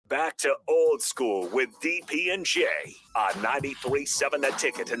back to Old School with DP and J on 93.7 The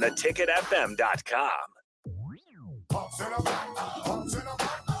Ticket and theticketfm.com. Pumps in a back, pumps in a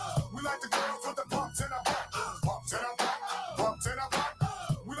back. We like the girls with the pumps in a back. Pumps in a back, pumps in a back.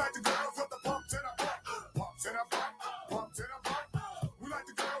 We like the girls with the pumps in a back. Pumps in a back, pumps in a back. We like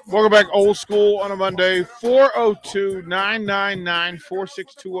the girls. Welcome back, Old School on a Monday.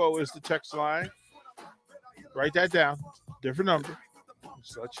 402-999-4620 is the text line. Write that down. Different number.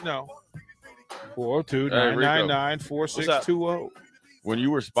 Just to let you know. 402-999-4620. When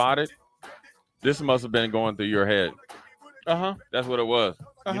you were spotted, this must have been going through your head. Uh-huh. That's what it was.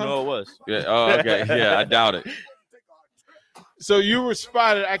 Uh-huh. You know it was. Yeah. Oh, okay. Yeah, I doubt it. So you were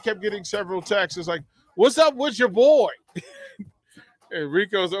spotted. I kept getting several texts. It's like, what's up with your boy? And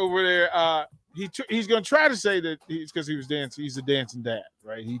Rico's over there. He's going to try to say that it's because he was dancing. He's a dancing dad,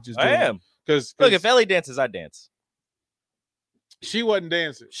 right? He just I am. Because Look, if Ellie dances, I dance. she wasn't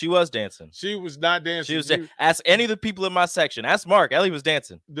dancing. She was dancing. She was not dancing. She was. Ask any of the people in my section. Ask Mark. Ellie was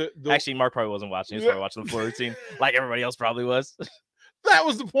dancing. The Actually, Mark probably wasn't watching. He was probably watching the floor routine, like everybody else probably was. that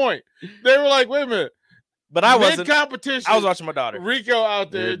was the point. They were like, wait a minute. But I wasn't. Competition. I was watching my daughter. Rico out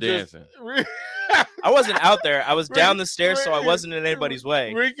there You're just dancing. I wasn't out there. I was down the stairs, so I wasn't in anybody's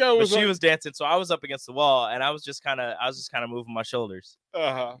way. Rico But was she was dancing, so I was up against the wall, and I was just kind of moving my shoulders.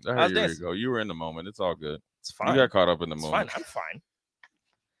 Uh-huh. I I heard was you, dancing. Rico. You were in the moment. It's all good. It's fine. You got caught up in the It's moment. fine. I'm fine.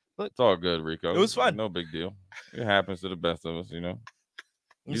 It's all good, Rico. It was fun. No big deal. It happens to the best of us, you know.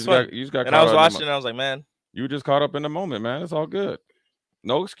 It was You fun. just got And caught I was up in the watching, and I was like, man. You were just caught up in the moment, man. It's all good.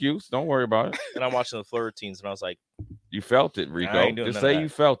 No excuse. Don't worry about it. And I'm watching the floor routines, and I was like, You felt it, Rico. ain't doing Just none of say that. you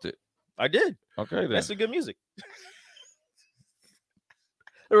felt it. I did. Okay, then. That's some good music.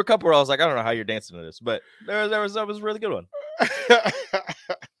 There were a couple where I was like, I don't know how you're dancing to this, but that was a really good one.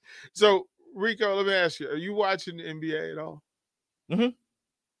 So, Rico, let me ask you, are you watching the NBA at all? Mhm.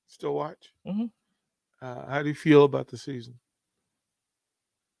 Still watch? Mhm. How do you feel about the season?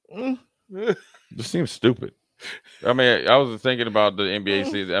 This seems stupid. I mean, I was thinking about the NBA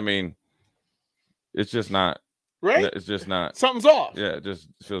season. I mean, it's just not. Right? It's just not. Something's off. Yeah, it just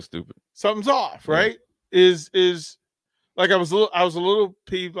feels stupid. Something's off, right? Is like I was a little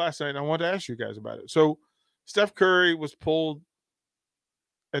peeved last night, and I wanted to ask you guys about it. So Steph Curry was pulled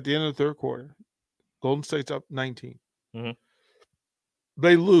at the end of the third quarter. Golden State's up 19. Mhm.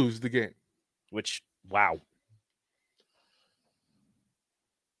 They lose the game. Which, wow.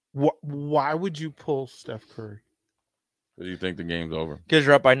 Why would you pull Steph Curry? Do you think the game's over? Because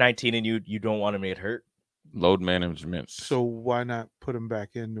you're up by 19 and you don't want to make it hurt. Load management. So why not put him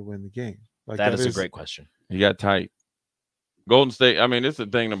back in to win the game? Like that is a great question. He got tight. Golden State. I mean, it's the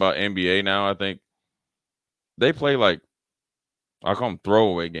thing about NBA now. I think they play like, I call them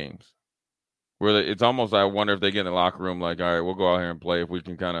throwaway games, where it's almost, I wonder if they get in the locker room like, all right, we'll go out here and play. If we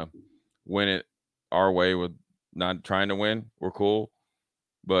can kind of win it our way with not trying to win, we're cool.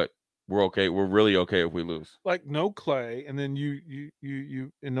 But we're okay. We're really okay if we lose. Like no Clay, and then you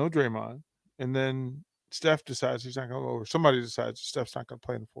and no Draymond, and then Steph decides he's not going to go over. Somebody decides Steph's not going to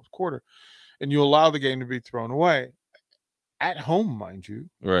play in the fourth quarter, and you allow the game to be thrown away at home, mind you.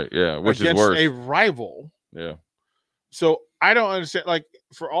 Right? Yeah, which is against worse. a rival. Yeah. So I don't understand. Like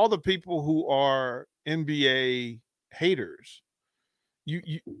for all the people who are NBA haters,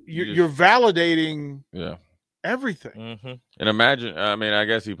 you're validating. Yeah. Everything. Mm-hmm. And imagine, I mean, I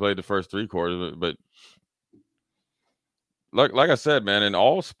guess he played the first three quarters, but like I said, man, in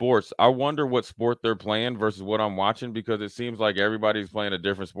all sports, I wonder what sport they're playing versus what I'm watching, because it seems like everybody's playing a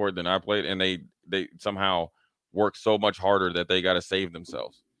different sport than I played, and they somehow work so much harder that they got to save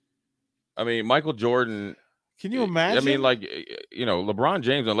themselves. I mean, Michael Jordan. Can you imagine? I mean, like, you know, LeBron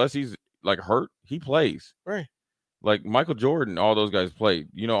James, unless he's like hurt, he plays. Right. Like Michael Jordan, all those guys played.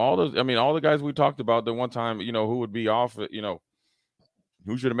 You know, all the guys we talked about the one time, you know, who would be off, you know,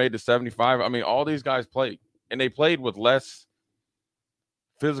 who should have made the 75. I mean, all these guys played, and they played with less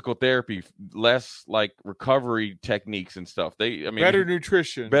physical therapy, less like recovery techniques and stuff. Better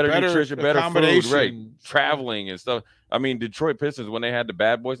nutrition, better food, right? Traveling and stuff. I mean, Detroit Pistons, when they had the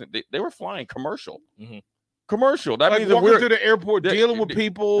bad boys, they were flying commercial. Mm-hmm. Commercial. That like means walking through the airport, dealing with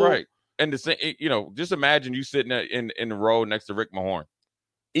people, right? And the same, you know, just imagine you sitting in the row next to Rick Mahorn,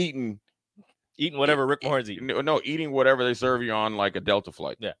 eating whatever Rick Mahorn's eating. No, eating whatever they serve you on like a Delta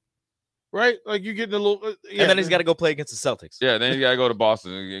flight. Yeah, right. Like you get a little, and then he's got to go play against the Celtics. Yeah, then he's got to go to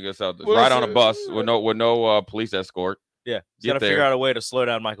Boston and get Celtics. Ride on a bus with no police escort. Yeah, he's got to figure out a way to slow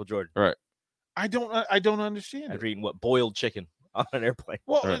down Michael Jordan. Right. I don't understand. After eating boiled chicken on an airplane.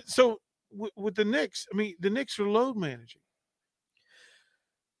 Well, right. So with the Knicks, I mean, the Knicks are load managing.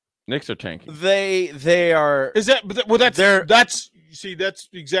 Knicks are tanking. They are. Is that? Well, that's see, that's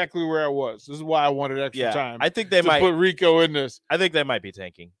exactly where I was. This is why I wanted extra time. I think they to might put Rico in this. I think they might be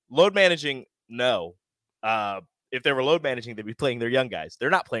tanking. Load managing, no. If they were load managing, they'd be playing their young guys. They're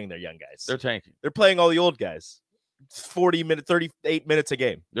not playing their young guys. They're tanking. They're playing all the old guys. It's 38 minutes a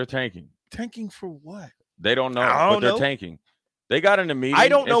game. They're tanking. Tanking for what? They don't know, I don't but they're know. tanking. They got in a meeting. I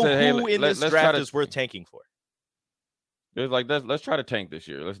don't and know said, hey, who in let's this try draft to- is worth tanking for. It was like let's try to tank this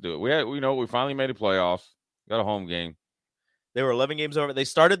year. Let's do it. We finally made the playoffs. Got a home game. They were 11 games over. They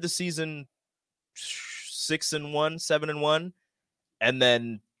started the season 6-1, 7-1, and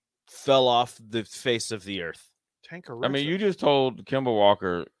then fell off the face of the earth. Tanker. I mean, you just told Kemba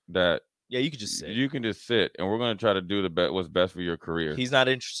Walker that Yeah, you could just say you can just sit, and we're going to try to do what's best for your career. he's not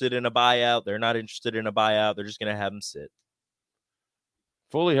interested in a buyout. They're not interested in a buyout. They're just going to have him sit.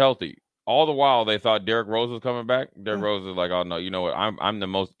 Fully healthy. All the while, they thought Derrick Rose was coming back. Derrick Rose is like, oh no, you know what? I'm the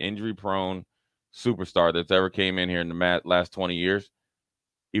most injury-prone superstar that's ever came in here in the last 20 years.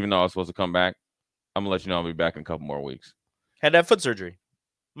 Even though I was supposed to come back, I'm gonna let you know I'll be back in a couple more weeks. Had to have foot surgery.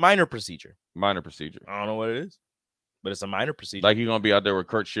 Minor procedure. Minor procedure. I don't know what it is, but it's a minor procedure. Like you're gonna be out there with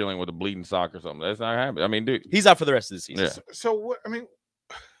Kurt Schilling with a bleeding sock or something. That's not happening. I mean, dude. He's out for the rest of the season. Yeah. So what? I mean,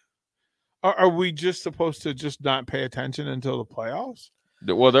 are we just supposed to just not pay attention until the playoffs?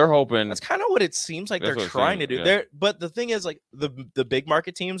 Well, they're hoping. That's kind of what it seems like That's they're what it trying to seems, do. yeah. But the thing is, like the big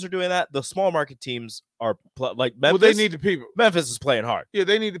market teams are doing that. The small market teams are like Memphis. Well, they need the people. Memphis is playing hard. Yeah,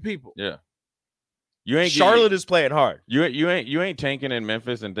 they need the people. Yeah. You ain't Charlotte is playing hard. You ain't tanking in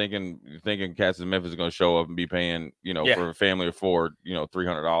Memphis and thinking cats in Memphis is going to show up and be paying Yeah. for a family of four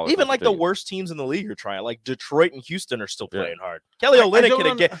 $300. Even like the ticket. worst teams in the league are trying. Like Detroit and Houston are still Yeah. playing hard. Kelly I Olynyk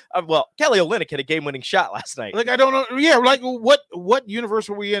don't hit Kelly Olynyk hit a game-winning shot last night. Like I don't know. Yeah, like what universe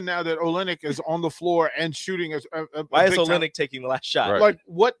are we in now that Olynyk is on the floor and shooting a Why is big time- Olynyk taking the last shot? Right. Like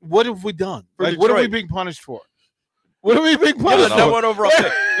what have we done? For Like what are we Detroit. being punished for? What are we being Give punished the I don't for? number one overall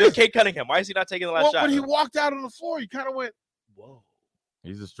pick. You have Kate Cunningham. Why is he not taking the last Well, shot? when he walked out on the floor, you kind of went, "Whoa!"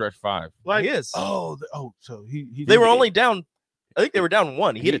 He's a stretch five. Like, He is. so he. They were only down. I think they were down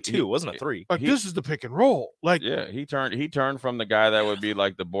one. He hit a He- 2. It wasn't a 3. like this is the pick and roll. Like Yeah, he turned from the guy that would be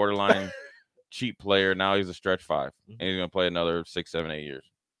like the borderline cheap player. Now he's a stretch five, and he's going to play another 6, 7, 8 years.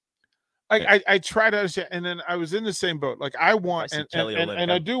 I try to understand, and then I was in the same boat. Like I want, I see and Kelly and, Olynyk.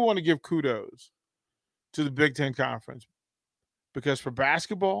 and I do want to give kudos to the Big Ten Conference because for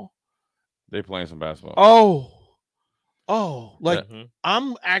basketball, They playing some basketball. like Mhm.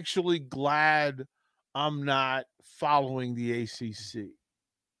 I'm actually glad I'm not following the ACC.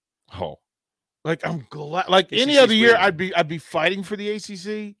 Oh, Like I'm glad. Like any ACC 's other year, weird. I'd be fighting for the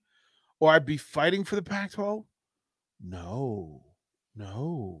ACC, or I'd be fighting for the Pac-12. No.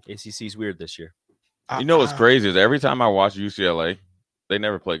 ACC's weird this year. you know what's Uh-uh. crazy is every time I watch UCLA, they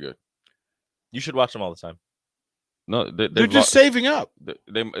never play good. You should watch them all the time. No, They're just saving up.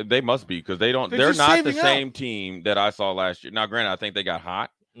 they must be because they don't. They're They're just not the saving up. same team that I saw last year. Now, granted, I think they got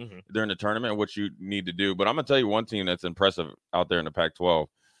hot Mm-hmm. during the tournament, which you need to do. But I'm gonna tell you one team that's impressive out there in the Pac-12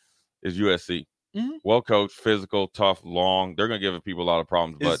 is USC. Mhm. Well coached, physical, tough, long. They're gonna give people a lot of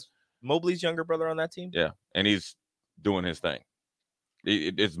problems, but Is Mobley's younger brother on that team? yeah, and he's doing his thing.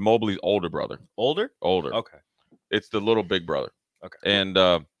 It's Mobley's older brother. Older? Older. Okay. It's the little big brother. Okay.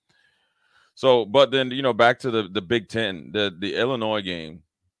 And so, but then back to the Big Ten. The Illinois game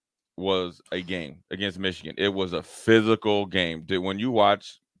was a game against Michigan. It was a physical game. When you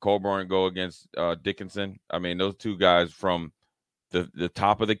watch Colburn go against Dickinson, I mean, those two guys from the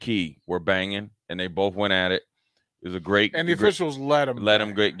top of the key were banging, and they both went at it. It was a great And the officials let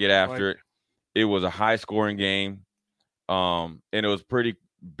them get after it. It was a high scoring game, and it was pretty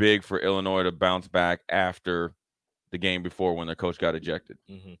big for Illinois to bounce back after the game before when their coach got ejected.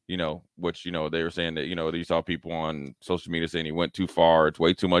 Mm-hmm. Which they were saying that you saw people on social media saying he went too far. It's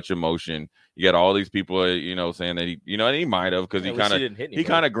way too much emotion. You got all these people saying that and he might have because he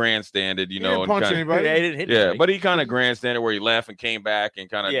kind of grandstanded. He didn't punch kinda, anybody. Yeah, he didn't hit yeah, anybody. but he kind of grandstanded where he left and came back and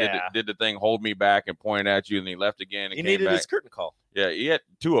kind of Yeah. did the thing, hold me back and pointed at you, and he left again and he came needed back. his curtain call. Yeah, he had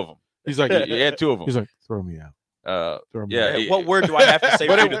two of them. He's like, He had two of them. he's like, throw me out. Throw me Yeah, out. he- What word do I have to say?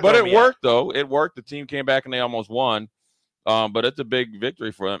 but for you to it, but throw it me out? worked though. It worked. The team came back and they almost won. But it's a big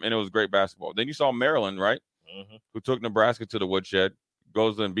victory for them, and it was great basketball. Then you saw Maryland, right, Mhm. who took Nebraska to the woodshed,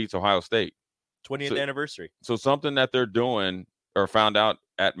 goes and beats Ohio State. 20th So- anniversary. So something that they're doing or found out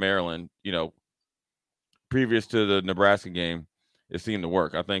at Maryland, previous to the Nebraska game, it seemed to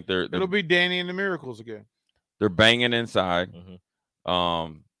work. I think they're It'll be Danny and the Miracles again. they're banging inside.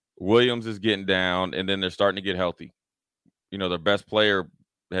 Mhm. Williams is getting down, and then they're starting to get healthy. Their best player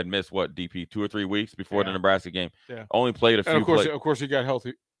had missed DP 2 or 3 weeks before the Yeah. Nebraska game. Yeah. Only played a few. And of course he got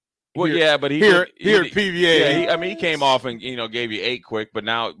healthy. Well, here, yeah, but here at PVA. Yeah, he came off and gave you 8 quick, but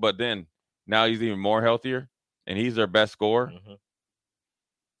now he's even more healthier, and he's their best scorer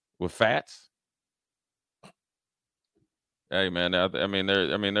with Fats. Hey man, they're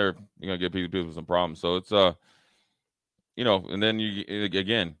gonna give people some problems. So it's and then you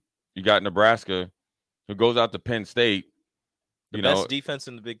got Nebraska, who goes out to Penn State. The best defense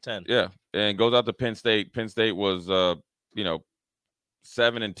in the Big Ten. Yeah, and goes out to Penn State. Penn State was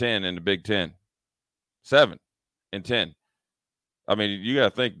 7-10 in the Big Ten. 7-10. I mean, you got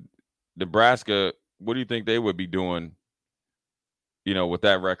to think Nebraska. What do you think they would be doing? With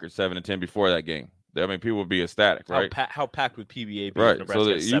that record, 7-10 before that game. I mean, people would be ecstatic, right? How packed would PBA be? Right. Nebraska So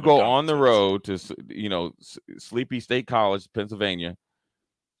that has you 7 go on the conferences? road to Sleepy State College, Pennsylvania,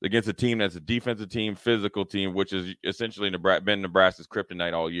 against a team that's a defensive team, physical team, which is essentially been Nebraska's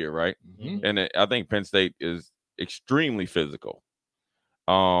kryptonite all year, right? Mm-hmm. And I think Penn State is extremely physical.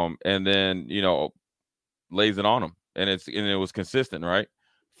 And then lays it on them, and it was consistent, right?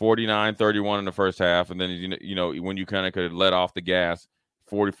 49-31 in the first half, and then when you kind of could let off the gas,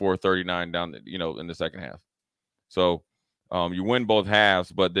 44-39 down in the second half. So you win both halves,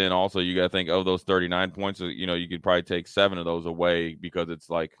 but then also you got to think of those 39 points. You could probably take 7 of those away because it's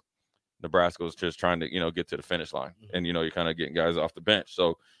like Nebraska was just trying to get to the finish line, and you're kind of getting guys off the bench.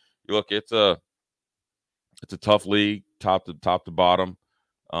 So you look, it's a tough league, top to bottom,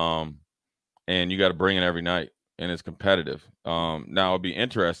 and you got to bring it every night, and it's competitive. Now it'll be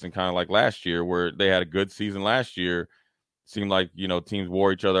interesting, kind of like last year, where they had a good season last year. Seemed like teams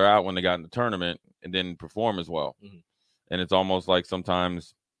wore each other out when they got in the tournament and didn't perform as well. And it's almost like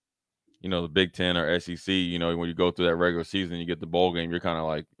sometimes the Big Ten or SEC, when you go through that regular season, you get the bowl game, you're kind of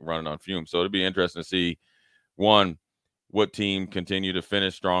like running on fumes. So it'll be interesting to see, one, what team continue to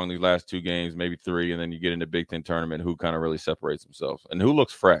finish strong these last 2 games, maybe 3, and then you get into Big Ten tournament, who kind of really separates themselves and who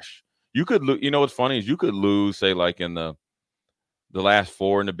looks fresh. You could what's funny is you could lose, say, like in the last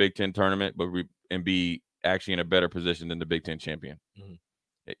 4 in the Big Ten tournament, and be actually in a better position than the Big Ten champion.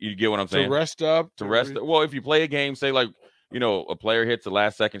 You get what I'm saying? To rest up. Well, if you play a game, say like, a player hits the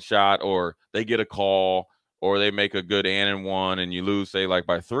last second shot, or they get a call, or they make a good and one, and you lose, say, like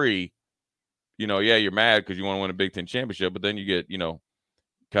by 3, you're mad because you want to win a Big Ten championship, but then you get,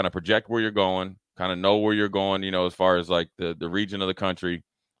 kind of project where you're going, kind of know where you're going, as far as like the region of the country,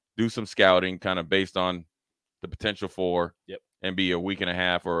 do some scouting kind of based on the potential for, and be a week and a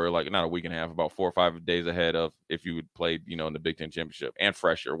half, or like not a week and a half, about 4 or 5 days ahead of if you would play, in the Big Ten championship, and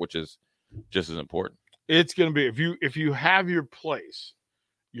fresher, which is just as important. It's going to be, if you have your place,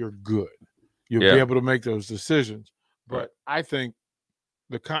 you're good. You'll be able to make those decisions. But Right. I think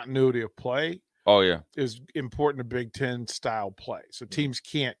the continuity of play is important to Big Ten style play. So teams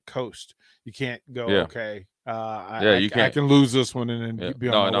can't coast. You can't go, okay, I can lose this one and then be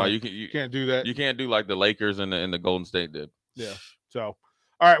on my way. You can't do that. You can't do like the Lakers and the Golden State did. Yeah. So, all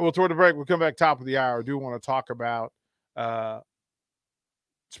right, well, toward the break, we'll come back top of the hour. I do want to talk about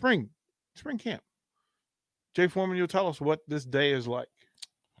spring camp. Jay Foreman, you'll tell us what this day is like.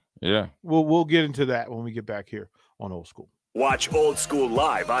 Yeah. We'll get into that when we get back here on Old School. Watch Old School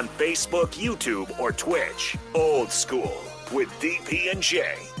live on Facebook, YouTube, or Twitch. Old School with DP and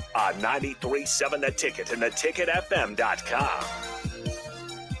J on 93.7 The Ticket and theticketfm.com.